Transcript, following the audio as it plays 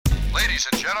Ladies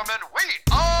and gentlemen, we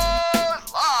are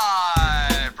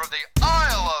live from the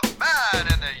Isle of Man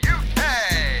in the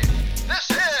UK. This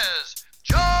is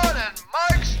John and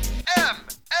Mike's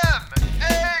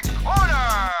MMA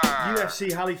Corner.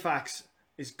 UFC Halifax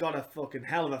has got a fucking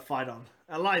hell of a fight on.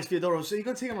 Elias Theodorou, so you're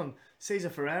going to take him on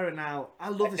Cesar Ferreira now. I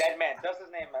love this. Dead man. Does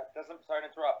his name, sorry to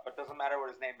interrupt, but doesn't matter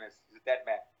what his name is. He's a dead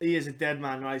man. He is a dead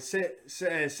man, right?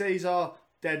 Cesar,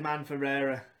 dead man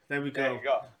Ferreira. There we go. There you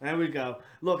go. There we go.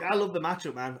 Look, I love the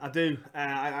matchup, man. I do.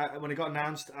 When it got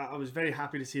announced, I was very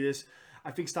happy to see this.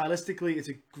 I think stylistically, it's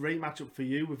a great matchup for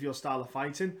you with your style of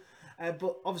fighting.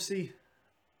 But obviously,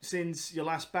 since your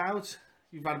last bout,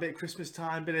 you've had a bit of Christmas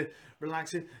time, bit of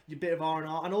relaxing, your bit of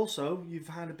R&R, and also you've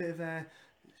had a bit of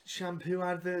shampoo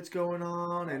adverts going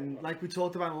on, and like we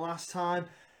talked about the last time,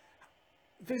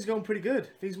 things are going pretty good.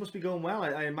 Things must be going well.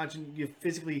 I imagine you're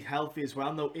physically healthy as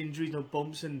well. No injuries, no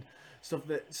bumps and stuff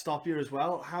that stop you as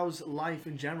well. How's life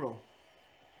in general?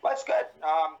 Well, it's good.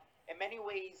 In many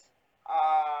ways,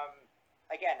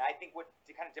 again, I think what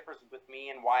kind of differs with me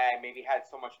and why I maybe had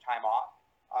so much time off.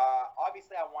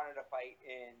 Obviously, I wanted to fight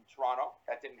in Toronto.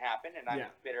 That didn't happen, and I'm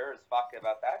bitter as fuck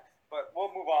about that. But we'll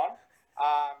move on.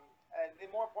 And the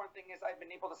more important thing is I've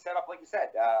been able to set up, like you said,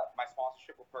 my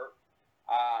sponsorship with PERT.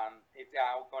 It's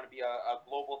now going to be a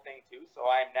global thing, too. So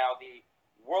I am now the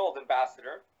world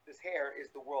ambassador. This hair is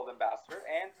the world ambassador,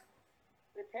 and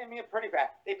they pay me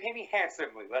they pay me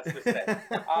handsomely, let's just say.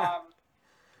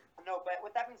 No, but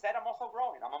with that being said, I'm also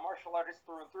growing. I'm a martial artist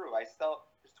through and through. There's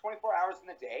 24 hours in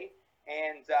the day,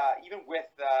 and even with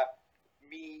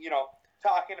me,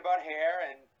 talking about hair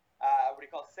and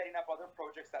setting up other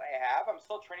projects that I have, I'm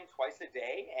still training twice a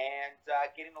day and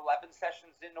getting 11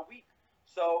 sessions in a week.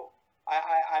 So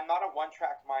I'm not a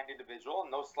one-track mind individual.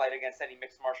 No slight against any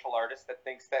mixed martial artist that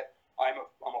thinks that I'm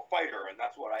a fighter and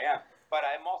that's what I am. But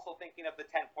I'm also thinking of the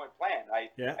 10-point plan.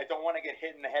 I don't want to get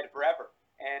hit in the head forever.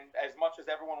 And as much as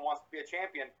everyone wants to be a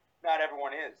champion, not everyone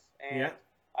is. And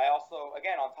I also,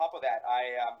 again, on top of that,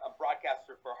 I'm a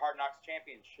broadcaster for Hard Knocks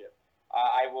Championship.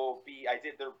 I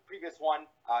did the previous one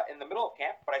in the middle of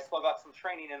camp, but I still got some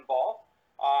training involved.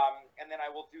 And then I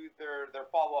will do their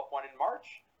follow-up one in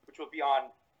March, which will be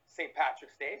on St.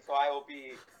 Patrick's Day. So I will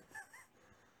be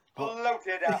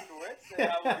bloated afterwards.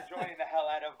 And I will be joining the hell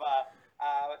out of,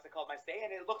 my stay.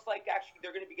 And it looks like actually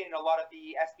they're going to be getting a lot of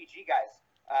the SPG guys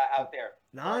out there.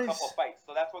 Nice. For a couple of fights.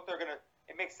 So that's what they're going to,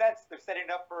 it makes sense. They're setting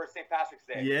it up for St. Patrick's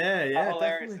Day. Yeah, How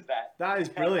hilarious definitely. is that? That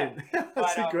is brilliant.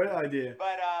 That's a great idea.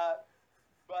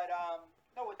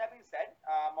 No, with that being said,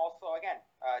 also, again,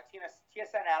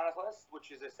 TSN analyst,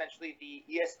 which is essentially the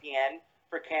ESPN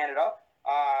for Canada.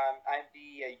 I'm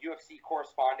the UFC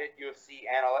correspondent, UFC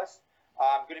analyst.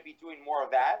 I'm going to be doing more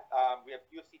of that. We have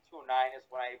UFC 209 is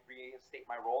when I reinstate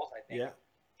my roles, I think. Yeah.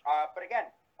 But again,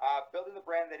 building the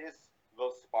brand that is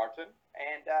Los Spartan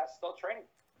and still training.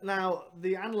 Now,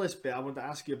 the analyst bit I wanted to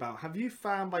ask you about, have you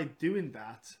found by doing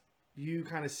that, you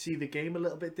kind of see the game a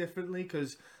little bit differently?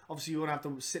 Because obviously you want to have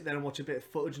to sit there and watch a bit of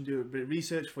footage and do a bit of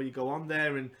research before you go on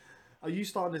there. And are you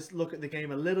starting to look at the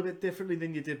game a little bit differently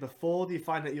than you did before? Do you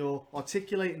find that you're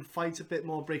articulating fights a bit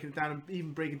more, breaking it down, and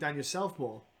even breaking down yourself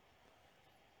more?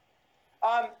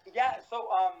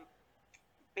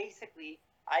 Basically,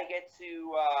 I get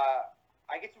to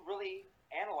really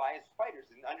analyze fighters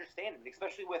and understand them,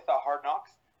 especially with Hard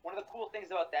Knocks. One of the cool things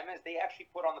about them is they actually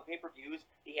put on the pay-per-views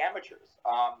the amateurs.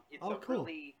 It's cool.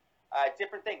 Really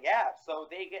different thing. Yeah, so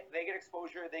they get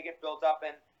exposure, they get built up,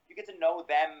 and you get to know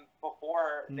them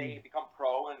before they become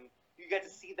pro, and you get to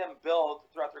see them build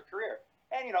throughout their career.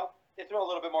 And they throw a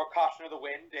little bit more caution to the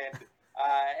wind, and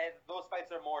those fights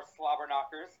are more slobber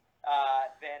knockers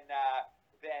than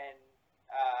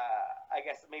I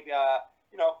guess maybe a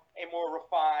more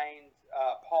refined,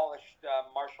 polished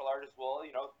martial artist will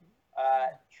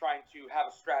trying to have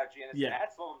a strategy, and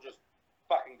that's some of them just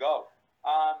fucking go.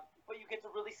 But you get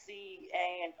to really see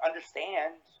and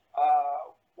understand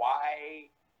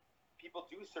why people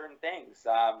do certain things.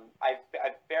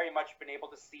 I've very much been able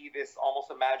to see this almost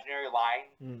imaginary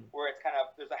line where it's kind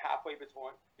of there's a halfway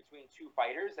between two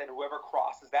fighters, and whoever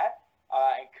crosses that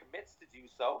and commits to do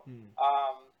so,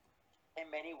 in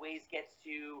many ways gets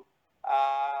to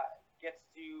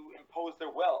impose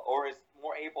their will, or is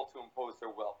more able to impose their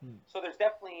will. So there's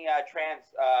definitely a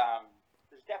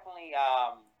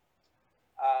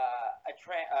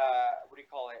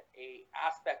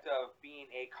aspect of being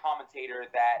a commentator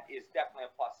that is definitely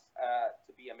a plus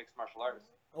to be a mixed martial artist.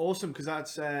 Awesome, because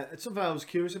that's it's something I was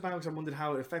curious about, because I wondered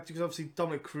how it affected, because obviously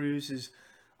Dominic Cruz is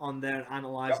on there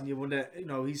analysing. You wonder,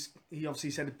 he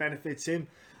obviously said it benefits him.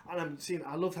 And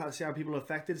I love how to see how people are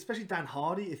affected, especially Dan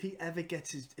Hardy. If he ever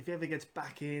gets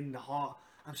back in,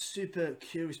 I'm super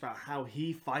curious about how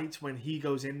he fights when he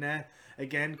goes in there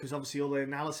again, because obviously all the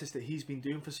analysis that he's been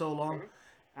doing for so long,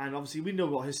 and obviously we know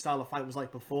what his style of fight was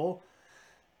like before.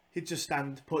 He'd just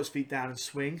stand, put his feet down, and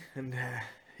swing, and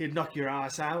he'd knock your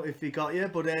ass out if he got you.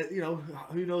 But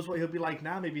who knows what he'll be like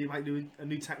now? Maybe he might do a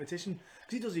new tactician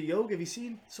because he does a yoga. Have you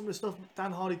seen some of the stuff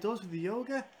Dan Hardy does with the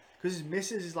yoga? Because his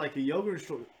missus is like a yoga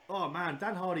instructor. Oh man,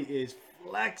 Dan Hardy is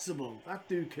flexible. That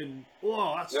dude can.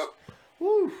 Whoa, that's. Yep.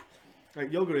 Woo.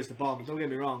 Like, yoga is the bomb. Don't get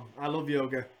me wrong. I love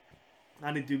yoga.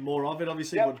 I need to do more of it,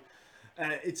 obviously, Yep.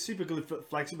 but it's super good for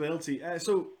flexibility.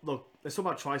 So look, let's talk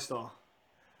about TriStar.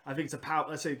 I think it's a power.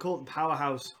 Let's say call it the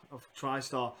powerhouse of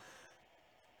TriStar.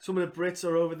 Some of the Brits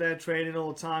are over there training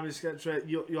all the time.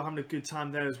 You're having a good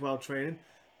time there as well training.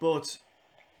 But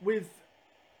with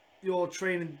your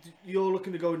training, you're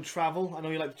looking to go and travel. I know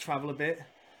you like to travel a bit.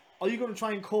 Are you going to try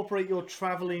and incorporate your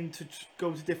traveling to go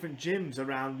to different gyms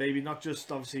around, maybe not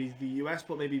just obviously the US,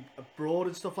 but maybe abroad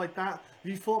and stuff like that? Have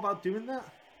you thought about doing that?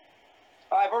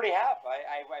 I've already have.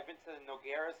 I've been to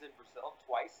Nogueiras in Brazil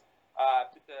twice.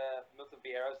 Been to Milton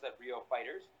Vieiras at Rio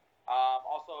Fighters.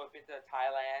 Also, I've been to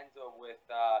Thailand with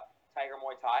Tiger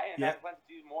Muay Thai, and I plan to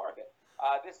do more of it.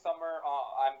 This summer,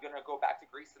 I'm going to go back to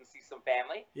Greece and see some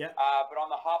family. Yeah. But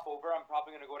on the hop over, I'm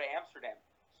probably going to go to Amsterdam.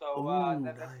 So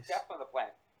that's nice. definitely the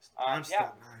plan.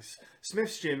 Amsterdam, nice.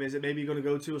 Smith's gym, is it maybe you're going to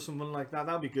go to or something like that?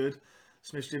 That'd be good.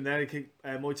 Smith's gym there,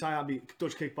 Muay Thai, that'd be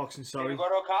Dutch kickboxing, sorry. Maybe go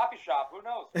to a coffee shop, who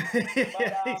knows?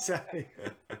 Yeah, exactly.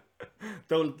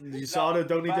 Don't need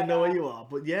to know where you are.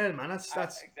 But yeah, man, that's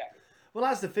exactly. Well,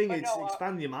 that's the thing. But It's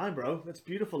expanding your mind, bro. That's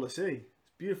beautiful to see.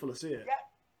 It's beautiful to see it. Yeah.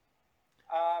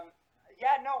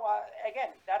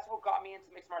 Again, that's what got me into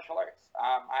mixed martial arts.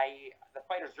 The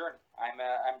fighter's journey.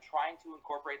 I'm trying to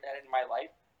incorporate that in my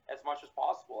life as much as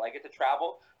possible. I get to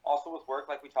travel, also with work,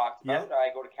 like we talked about. Yeah.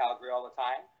 I go to Calgary all the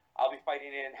time. I'll be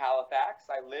fighting in Halifax.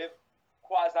 I live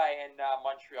quasi in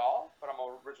Montreal, but I'm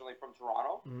originally from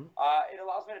Toronto. Mm-hmm. It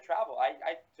allows me to travel.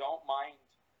 I don't mind.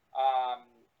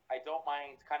 I don't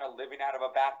mind kind of living out of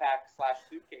a backpack /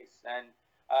 suitcase, and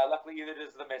luckily either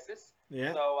does the missus.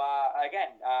 Yeah. So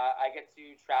again, I get to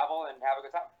travel and have a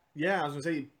good time. Yeah, I was gonna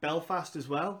say Belfast as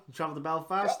well. Traveled to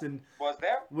Belfast and was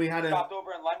there. We had stopped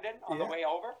over in London on the way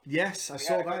over. Yes, I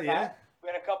saw that. Yeah. We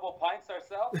had a couple of pints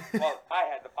ourselves. Well, I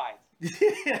had the pints.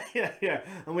 yeah.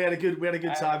 And we had a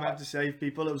good time. I have to say,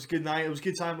 people, it was a good night. It was a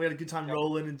good time. We had a good time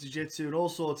rolling in jiu-jitsu and all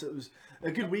sorts. It was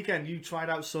a good weekend. You tried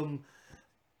out some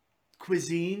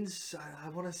cuisines. I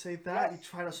want to say that you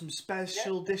tried out some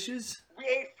special dishes. We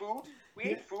ate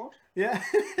food. Yeah,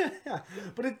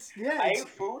 but I ate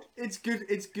food. It's good.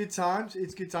 It's good times.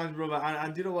 It's good times, brother.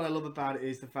 And you know what I love about it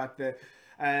is the fact that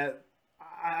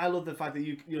I love the fact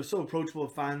that you're so approachable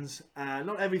with fans.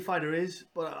 Not every fighter is,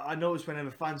 but I noticed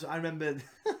whenever fans. I remember.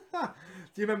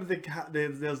 Do you remember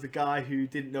there was the guy who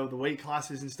didn't know the weight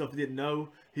classes and stuff? He didn't know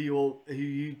who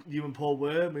you and Paul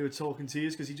were. And we were talking to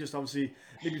you because he just obviously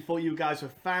maybe thought you guys were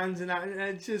fans and that. And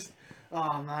it's just.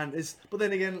 Oh man, but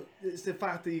then again, it's the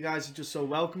fact that you guys are just so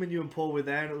welcoming. You and Paul were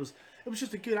there, and it was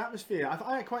just a good atmosphere.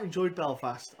 I quite enjoyed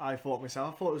Belfast. I thought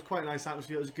myself. I thought it was quite a nice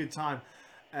atmosphere. It was a good time.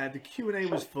 The Q&A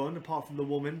was fun. Apart from the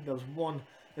woman,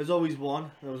 there's always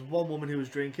one. There was one woman who was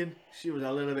drinking. She was a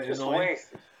little bit annoying.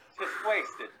 Just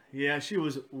wasted. Yeah, she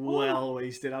was well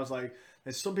wasted. I was like,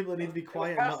 there's some people that need to be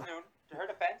quiet. It was past noon. To her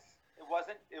defense, it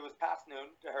wasn't. It was past noon.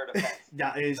 To her defense.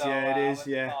 That is, so, it is.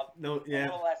 Yeah. No, yeah. A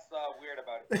little less weird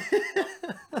about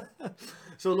it.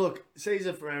 So look,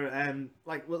 Cesar Ferreira,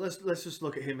 let's just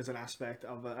look at him as an aspect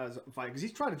of as a fight, because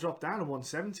he's trying to drop down to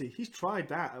 170. He's tried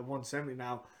that at 170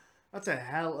 now. That's a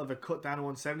hell of a cut down to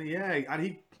 170. Yeah, and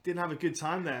he didn't have a good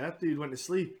time there. That dude went to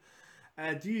sleep.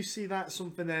 Do you see that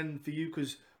something then for you?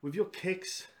 Because with your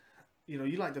kicks, you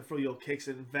like to throw your kicks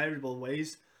in variable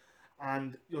ways,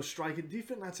 and your striking. Do you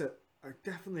think that's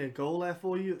definitely a goal there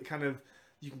for you? Kind of,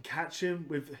 you can catch him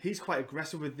with. He's quite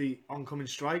aggressive with the oncoming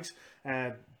strikes.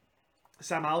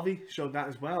 Sam Alvey showed that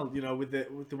as well. With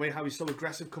the way how he's so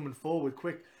aggressive coming forward,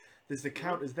 quick. There's the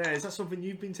counters there. Is that something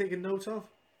you've been taking note of?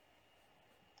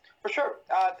 For sure.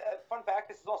 Fun fact: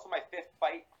 this is also my 5th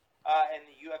fight in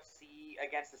the UFC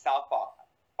against the Southpaw.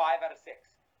 5 out of 6.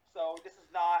 So this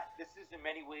is in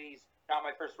many ways not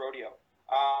my first rodeo.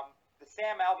 The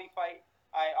Sam Alvey fight,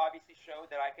 I obviously showed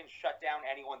that I can shut down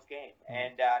anyone's game,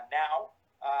 and now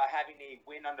having a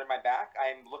win under my back,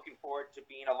 I'm looking forward to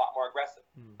being a lot more aggressive.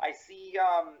 I see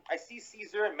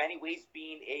Cesar in many ways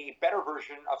being a better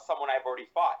version of someone I've already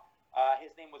fought.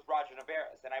 His name was Roger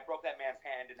Navarez, and I broke that man's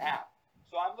hand in half.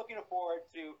 So I'm looking forward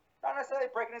to not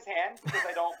necessarily breaking his hand because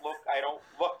I don't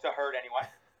look to hurt anyone,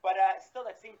 but still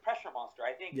that same pressure monster.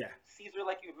 I think Cesar,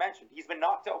 like you mentioned, he's been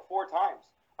knocked out 4 times.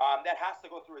 that has to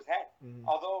go through his head.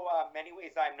 Although many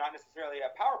ways I'm not necessarily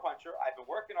a power puncher, I've been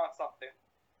working on something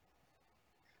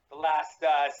the last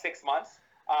 6 months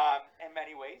in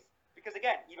many ways. Because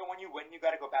again, even when you win, you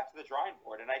got to go back to the drawing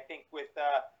board. And I think with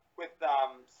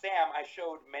Sam, I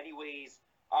showed many ways.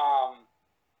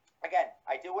 Again,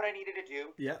 I did what I needed to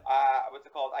do. Yeah. What's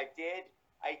it called? I did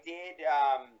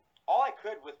all I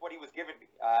could with what he was giving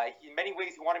me. In many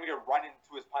ways, he wanted me to run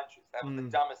into his punches. That was the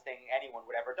dumbest thing anyone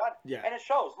would ever done. Yeah. And it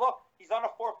shows. Look, he's on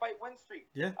a 4-fight win streak.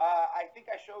 Yeah. I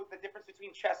think I showed the difference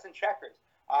between chess and checkers.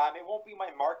 It won't be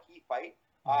my marquee fight.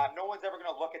 No one's ever going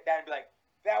to look at that and be like,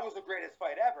 that was the greatest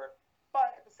fight ever.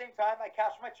 But at the same time, I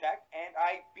cashed my check and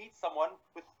I beat someone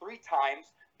with 3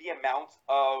 times the amount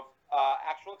of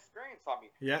actual experience on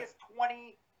me. Yeah. He has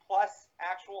 20 plus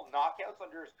actual knockouts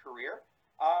under his career.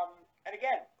 And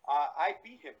again, I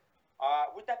beat him.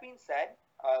 With that being said,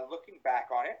 looking back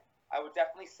on it, I would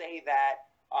definitely say that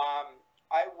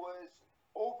I was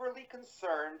overly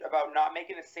concerned about not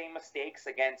making the same mistakes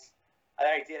that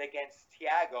I did against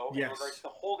Thiago in regards to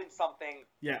holding something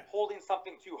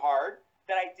too hard,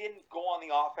 that I didn't go on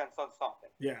the offense on something.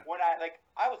 Yeah. When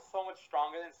I was so much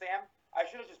stronger than Sam, I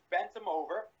should have just bent him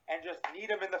over and just kneed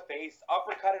him in the face,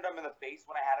 uppercutted him in the face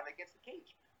when I had him against the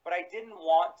cage. But I didn't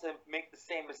want to make the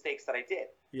same mistakes that I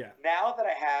did. Yeah. Now that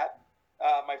I have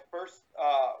my first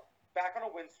back on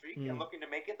a win streak and looking to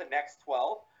make it the next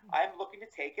 12, I'm looking to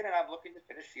take it and I'm looking to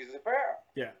finish Cesar Ferreira.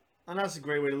 Yeah. And that's a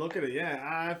great way to look at it, yeah.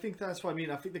 I think that's what I mean.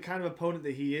 I think the kind of opponent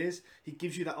that he is, he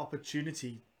gives you that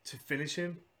opportunity to finish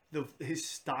him. His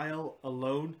style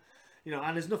alone,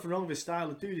 and there's nothing wrong with his style.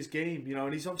 The dude is game,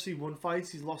 and he's obviously won fights,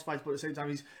 he's lost fights, but at the same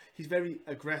time, he's very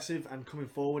aggressive and coming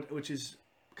forward, which is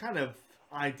kind of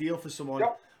ideal for someone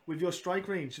with your strike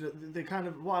range. The kind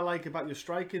of what I like about your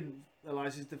striking,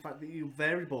 Elias, is the fact that you're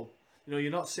variable.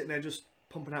 You're not sitting there just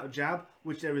pumping out a jab,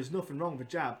 which there is nothing wrong with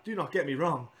jab. Do not get me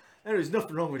wrong. There is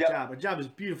nothing wrong with jab. A jab is a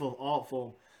beautiful art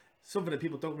form, something that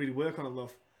people don't really work on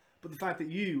enough. But the fact that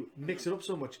you mix it up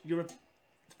so much, the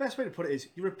best way to put it is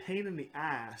you're a pain in the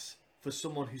ass for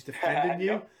someone who's defending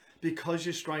you because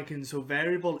you're striking so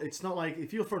variable. It's not like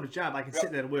if you're throwing a jab, I can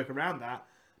sit there and work around that.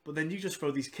 But then you just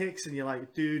throw these kicks and you're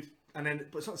like, dude, but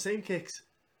it's not the same kicks.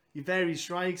 You vary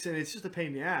strikes and it's just a pain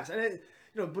in the ass. And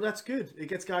but that's good. It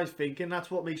gets guys thinking.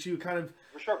 That's what makes you kind of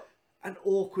an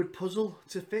awkward puzzle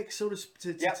to fix,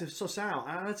 to suss out.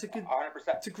 And that's a good, 100%.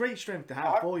 It's a great strength to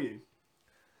have for you.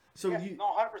 So 100%.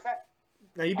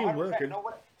 Now you've been working.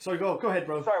 Sorry, go ahead,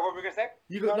 bro. Sorry, what were we gonna say?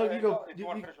 You go.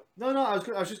 No. I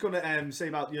was just going to say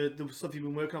about the stuff you've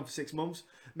been working on for 6 months.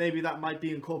 Maybe that might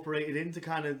be incorporated into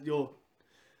kind of your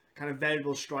kind of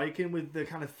variable striking with the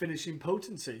kind of finishing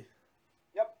potency.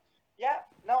 Yep. Yeah.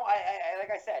 No. I like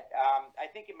I said. I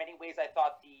think in many ways I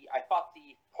thought the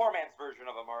poor man's version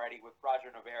of him already with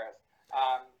Roger Novares.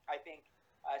 I think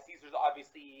Cesar's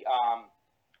obviously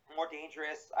more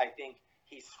dangerous. I think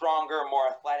he's stronger, more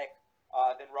athletic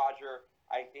than Roger.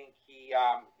 I think he,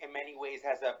 in many ways,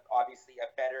 has obviously a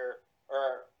better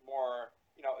or more,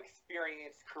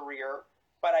 experienced career.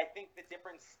 But I think the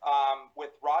difference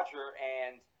with Roger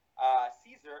and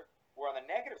Cesar, or on the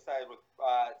negative side with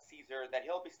Cesar, that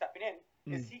he'll be stepping in,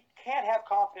 is he can't have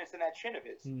confidence in that chin of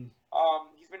his.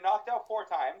 He's been knocked out 4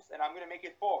 times, and I'm going to make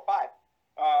it 4 or 5.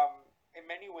 In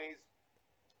many ways,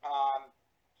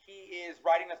 he is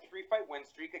riding a 3-fight win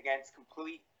streak against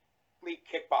complete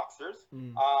kickboxers.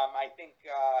 I think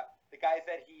the guys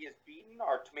that he has beaten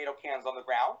are tomato cans on the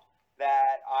ground,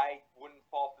 that I wouldn't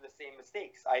fall for the same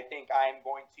mistakes. I think I'm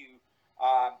going to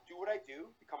do what I do,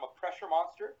 become a pressure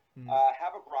monster,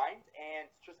 have a grind, and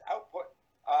just output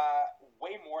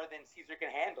way more than Cesar can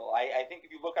handle. I think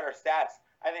if you look at our stats,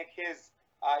 I think his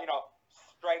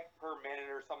strike per minute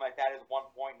or something like that is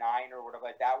 1.9 or whatever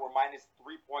like that, where mine is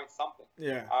 3 point something.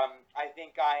 Yeah. I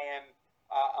think I am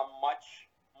a much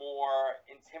more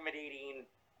intimidating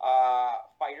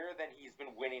fighter than he's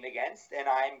been winning against, and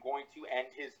I'm going to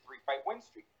end his 3-fight win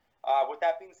streak. With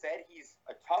that being said, he's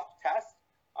a tough test,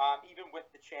 even with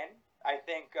the chin. I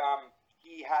think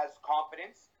he has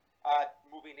confidence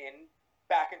moving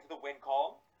back into the win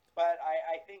column, but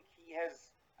I think he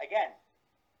has, again,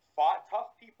 fought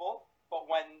tough people, but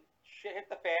when shit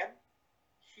hit the fan,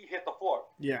 he hit the floor.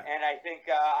 Yeah. And I think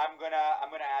I'm gonna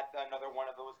add another one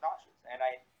of those notches. And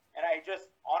I just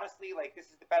honestly, like,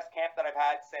 this is the best camp that I've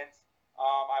had since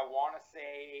I want to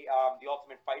say The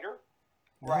Ultimate Fighter,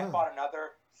 where I fought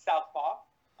another southpaw.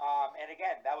 And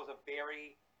again, that was a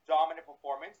very dominant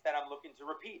performance that I'm looking to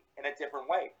repeat in a different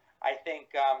way. I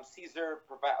think Cesar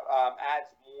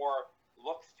adds more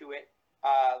looks to it,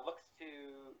 looks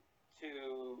to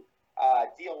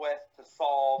deal with, to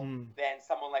solve, Mm. than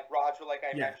someone like Roger, like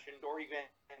I Yeah. mentioned, or even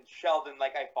Sheldon,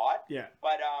 like I thought. Yeah.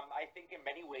 But I think in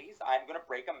many ways I'm going to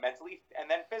break him mentally and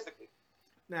then physically.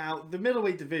 Now, the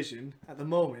middleweight division, at the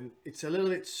moment, it's a little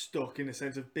bit stuck in the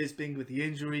sense of Bisping with the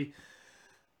injury.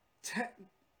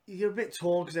 You're a bit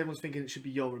torn because everyone's thinking it should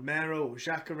be Yoel Romero or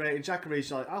Jacare. And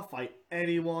Jacare's like, I'll fight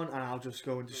anyone and I'll just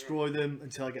go and destroy them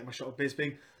until I get my shot at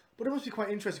Bisping. But it must be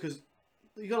quite interesting because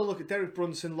you got to look at Derek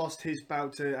Brunson lost his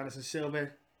bout to Anderson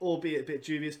Silva, albeit a bit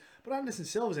dubious. But Anderson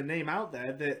Silva's a name out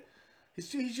there that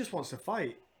he just wants to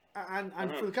fight. And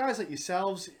for the guys like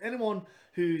yourselves, anyone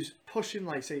who's pushing,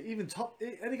 like, say, even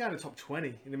any guy in the top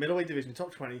 20, in the middleweight division,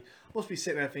 top 20, must be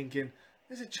sitting there thinking,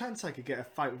 there's a chance I could get a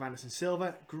fight with Anderson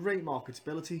Silva. Great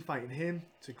marketability fighting him.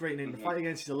 It's a great name to fight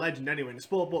against. He's a legend anyway in the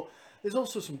sport. But there's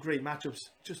also some great matchups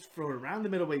just thrown around the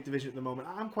middleweight division at the moment.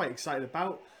 I'm quite excited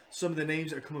about some of the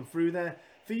names that are coming through there.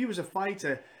 For you as a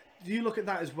fighter, do you look at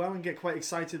that as well and get quite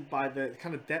excited by the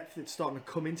kind of depth that's starting to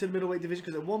come into the middleweight division?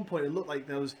 Because at one point it looked like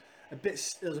there was a bit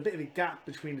of a gap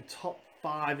between the top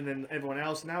 5 and then everyone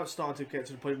else. Now it's starting to get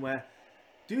to the point where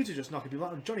dudes are just knocking people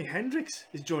out. Johnny Hendricks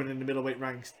is joining the middleweight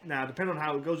ranks now, depending on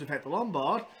how it goes with Hector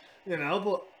Lombard,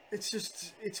 but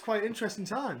it's quite interesting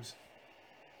times.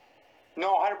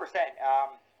 No, 100%.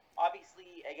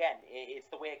 Obviously, again, it's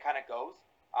the way it kind of goes.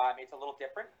 It's a little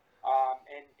different,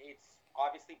 and it's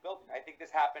obviously building. I think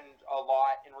this happened a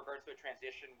lot in regards to a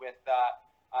transition with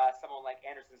someone like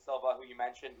Anderson Silva, who you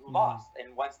mentioned, who lost.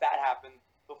 And once that happened,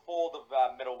 the fold of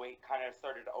middleweight kind of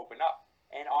started to open up.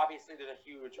 And obviously, there's a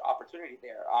huge opportunity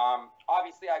there.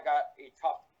 Obviously, I got a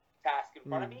tough task in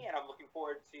front of me, and I'm looking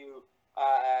forward to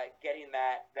getting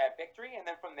that victory. And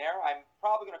then from there, I'm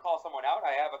probably going to call someone out.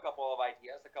 I have a couple of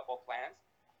ideas, a couple of plans.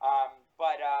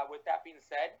 But with that being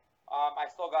said,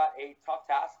 I still got a tough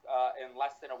task in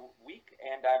less than a week,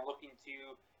 and I'm looking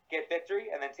to get victory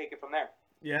and then take it from there.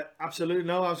 Yeah, absolutely.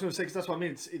 No, I was going to say, because that's what I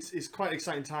mean. It's quite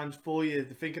exciting times for you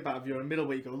to think about. If you're a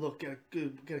middleweight, you go, look, get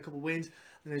a couple of wins.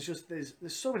 And there's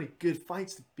so many good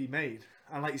fights to be made.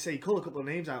 And like you say, you call a couple of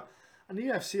names out. And the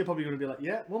UFC are probably going to be like,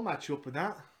 yeah, we'll match you up with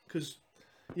that. Because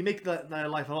you make their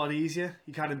life a lot easier.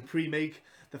 You kind of pre-make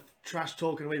the trash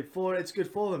talking away before. It's good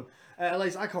for them.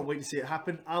 Elias, I can't wait to see it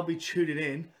happen. I'll be tuning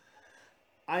in.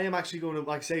 I am actually going to,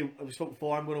 like I say, we spoke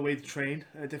before, I'm going away to train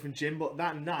at a different gym. But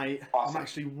that night, Awesome. I'm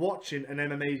actually watching an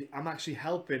MMA. I'm actually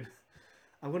helping.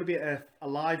 I'm going to be at a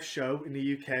live show in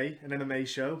the UK, an MMA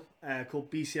show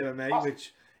called BCMMA, Awesome.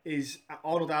 which is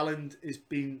Arnold Allen is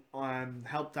being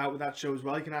helped out with that show as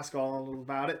well. You can ask Arnold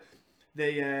about it.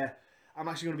 I'm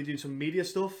actually going to be doing some media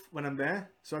stuff when I'm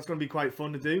there, so that's going to be quite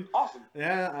fun to do. Awesome.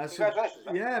 Yeah, Congratulations,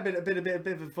 man. yeah, a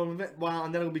bit of fun with it. Well,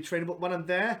 and then I'll be training. But when I'm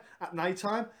there at night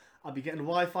time, I'll be getting the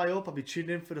Wi-Fi up. I'll be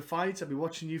tuning in for the fights. I'll be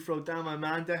watching you throw down my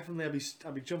man. Definitely,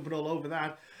 I'll be jumping all over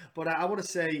that. But I want to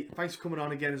say thanks for coming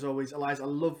on again as always, Elias. I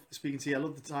love speaking to you. I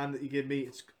love the time that you give me.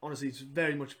 It's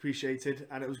very much appreciated,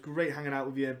 and it was great hanging out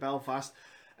with you in Belfast.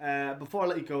 Before I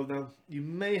let you go, though, you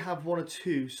may have one or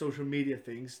two social media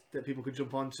things that people could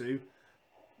jump onto.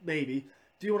 Maybe.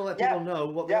 Do you want to let people know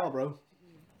what they are, bro?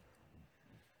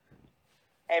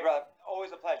 Hey, brother. Always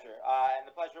a pleasure. And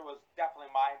the pleasure was definitely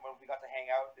mine when we got to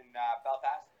hang out in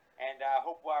Belfast. And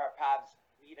hope our paths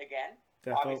meet again,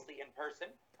 obviously in person.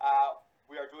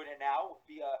 We are doing it now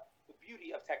via the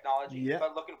beauty of technology. Yeah.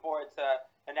 But looking forward to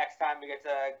the next time we get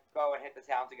to go and hit the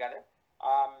town together.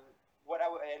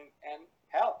 And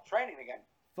hell, training again.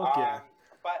 Fuck yeah.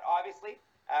 But obviously,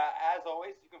 as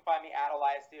always, you can find me at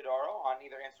Elias Theodoro on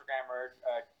either Instagram or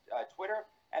Twitter.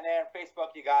 And then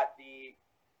Facebook, you got the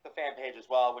fan page as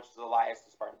well, which is Elias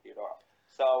Spartan Theodoro.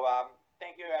 So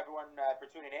thank you, everyone,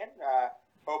 for tuning in.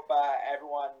 Hope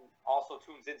everyone also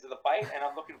tunes into the fight. And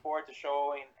I'm looking forward to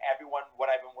showing everyone what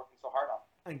I've been working so hard on.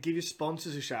 And give your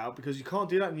sponsors a shout, because you can't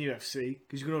do that in the UFC,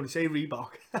 because you can only say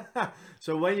Reebok.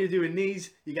 So when you're doing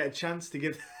these, you get a chance to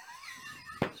give...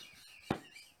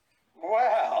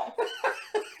 Well,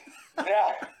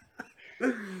 now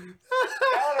do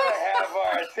I have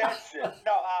our attention?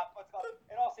 No,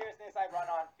 in all seriousness, I run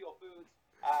on Fuel Foods,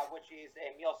 which is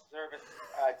a meal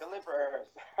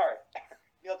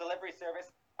delivery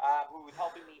service, who's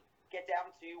helping me get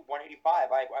down to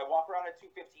 185. I walk around at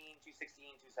 215,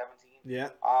 216, 217.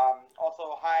 Yeah.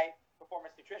 Also, High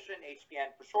Performance Nutrition,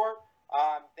 HPN for short.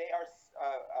 They are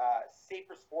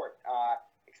safer sport,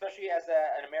 especially as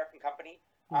an American company.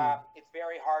 It's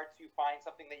very hard to find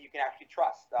something that you can actually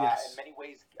trust. Yes. In many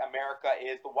ways, America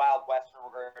is the Wild West in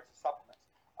regards to supplements.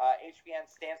 HPN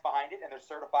stands behind it, and they're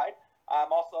certified.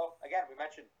 Also, again, we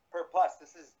mentioned Per Plus.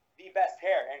 This is the best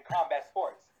hair in combat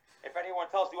sports. If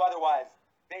anyone tells you otherwise,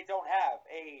 they don't have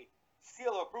a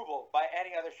seal of approval by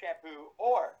any other shampoo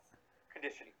or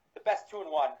conditioning. The best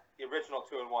 2-in-1, the original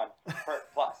 2-in-1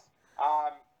 plus.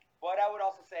 What I would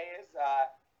also say is,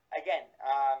 again,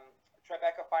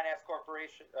 Tribeca Finance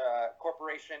Corporation.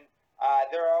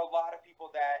 There are a lot of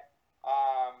people that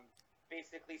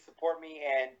basically support me,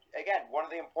 and again, one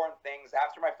of the important things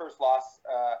after my first loss,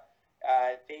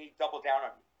 they doubled down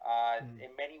on me.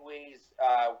 In many ways,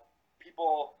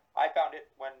 I found it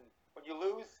when you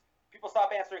lose, people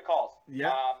stop answering calls.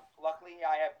 Yeah. Luckily,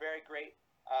 I have very great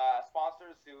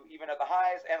sponsors who, even at the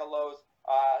highs and the lows,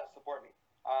 support me.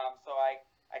 So I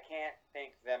can't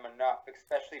thank them enough,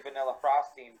 especially Vanilla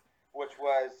Frosting, which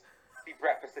was the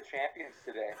breakfast of champions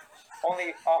today.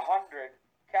 Only 100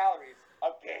 calories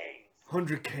of gains.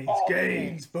 100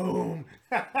 gains, boom.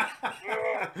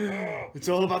 It's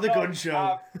all about the gun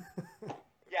show.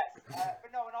 Yes,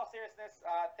 but no, in all seriousness,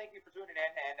 thank you for tuning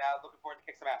in, and looking forward to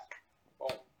kick some ass.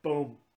 Boom. Boom.